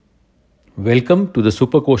Welcome to the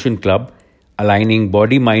Super Quotient Club, aligning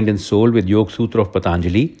body, mind and soul with Yoga Sutra of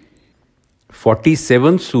Patanjali.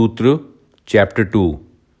 47th Sutra, Chapter 2.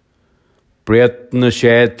 Prayatna,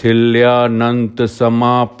 shaithilya, ananta,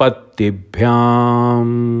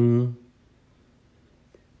 samaapattibhyaam.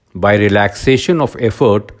 By relaxation of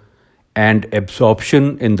effort and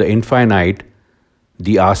absorption in the infinite,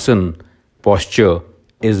 the asana, posture,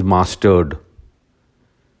 is mastered.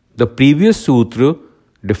 The previous sutra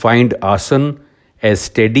defined asana as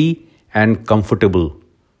steady and comfortable.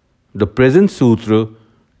 The present sutra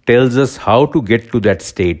tells us how to get to that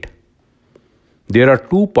state. There are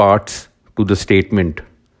two parts to the statement.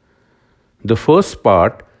 The first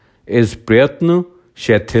part is prayatna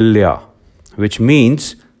shaithilya, which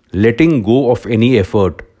means letting go of any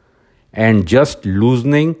effort and just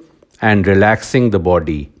loosening and relaxing the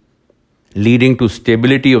body, leading to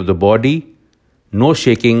stability of the body, no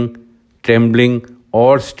shaking, trembling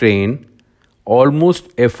or strain, almost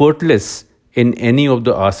effortless in any of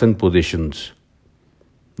the asana positions.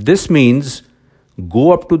 This means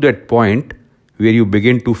go up to that point where you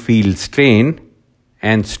begin to feel strain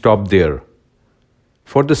and stop there.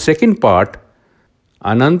 For the second part,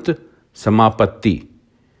 ananta samaapatti,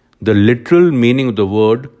 the literal meaning of the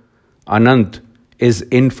word anant is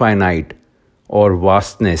infinite or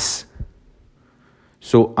vastness.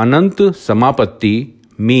 So ananta samaapattibhyaam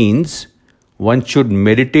means one should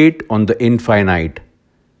meditate on the infinite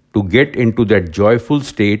to get into that joyful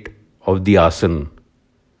state of the asana,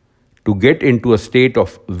 to get into a state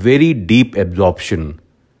of very deep absorption,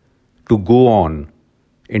 to go on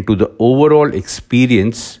into the overall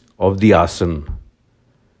experience of the asana.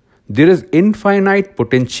 There is infinite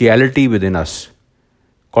potentiality within us.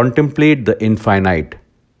 Contemplate the infinite.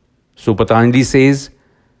 So Patanjali says,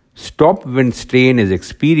 stop when strain is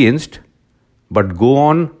experienced, but go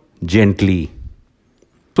on gently.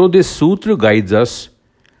 So this sutra guides us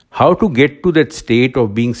how to get to that state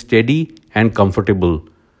of being steady and comfortable,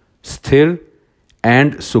 sthir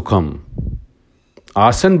and sukham.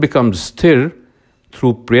 Asana becomes sthir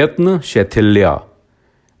through prayatna shaithilya,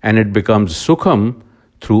 and it becomes sukham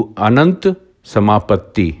through ananta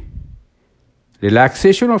samaapatti.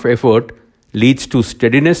 Relaxation of effort leads to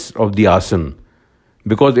steadiness of the asana,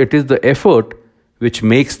 because it is the effort which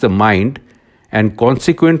makes the mind and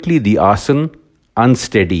consequently the asana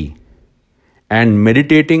unsteady. And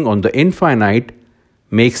meditating on the infinite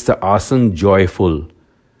makes the asana joyful,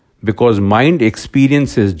 because mind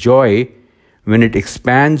experiences joy when it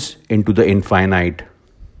expands into the infinite.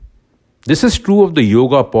 This is true of the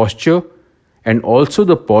yoga posture and also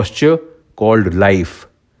the posture called life.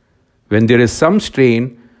 When there is some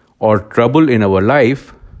strain or trouble in our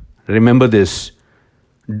life, remember this: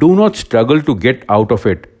 do not struggle to get out of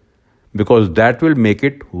it, because that will make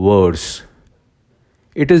it worse.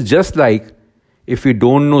 It is just like if we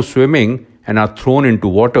don't know swimming and are thrown into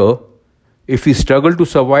water, if we struggle to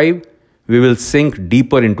survive, we will sink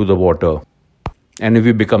deeper into the water. And if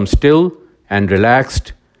we become still and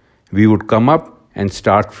relaxed, we would come up and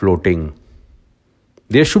start floating.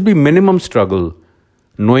 There should be minimum struggle,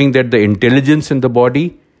 knowing that the intelligence in the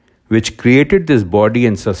body, which created this body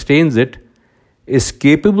and sustains it, is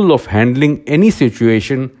capable of handling any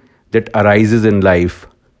situation that arises in life.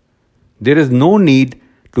 There is no need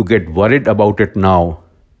to get worried about it now.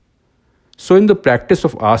 So in the practice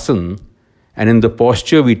of asana and in the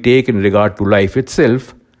posture we take in regard to life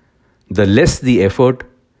itself, the less the effort,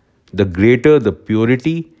 the greater the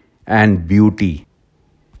purity and beauty.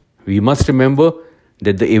 We must remember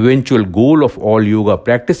that the eventual goal of all yoga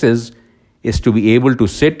practices is to be able to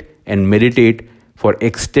sit and meditate for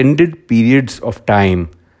extended periods of time,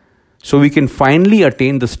 so we can finally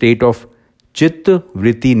attain the state of chitta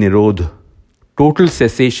vritti nirodha, total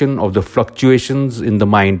cessation of the fluctuations in the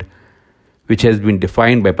mind, which has been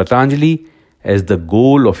defined by Patanjali as the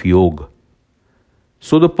goal of yoga.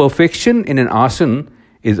 So the perfection in an asana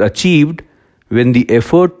is achieved when the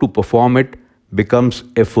effort to perform it becomes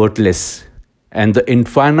effortless and the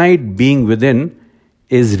infinite being within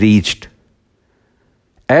is reached.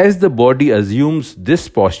 As the body assumes this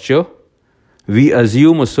posture, we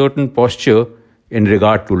assume a certain posture in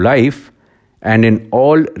regard to life and in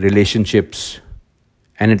all relationships,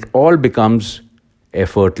 and it all becomes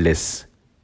effortless.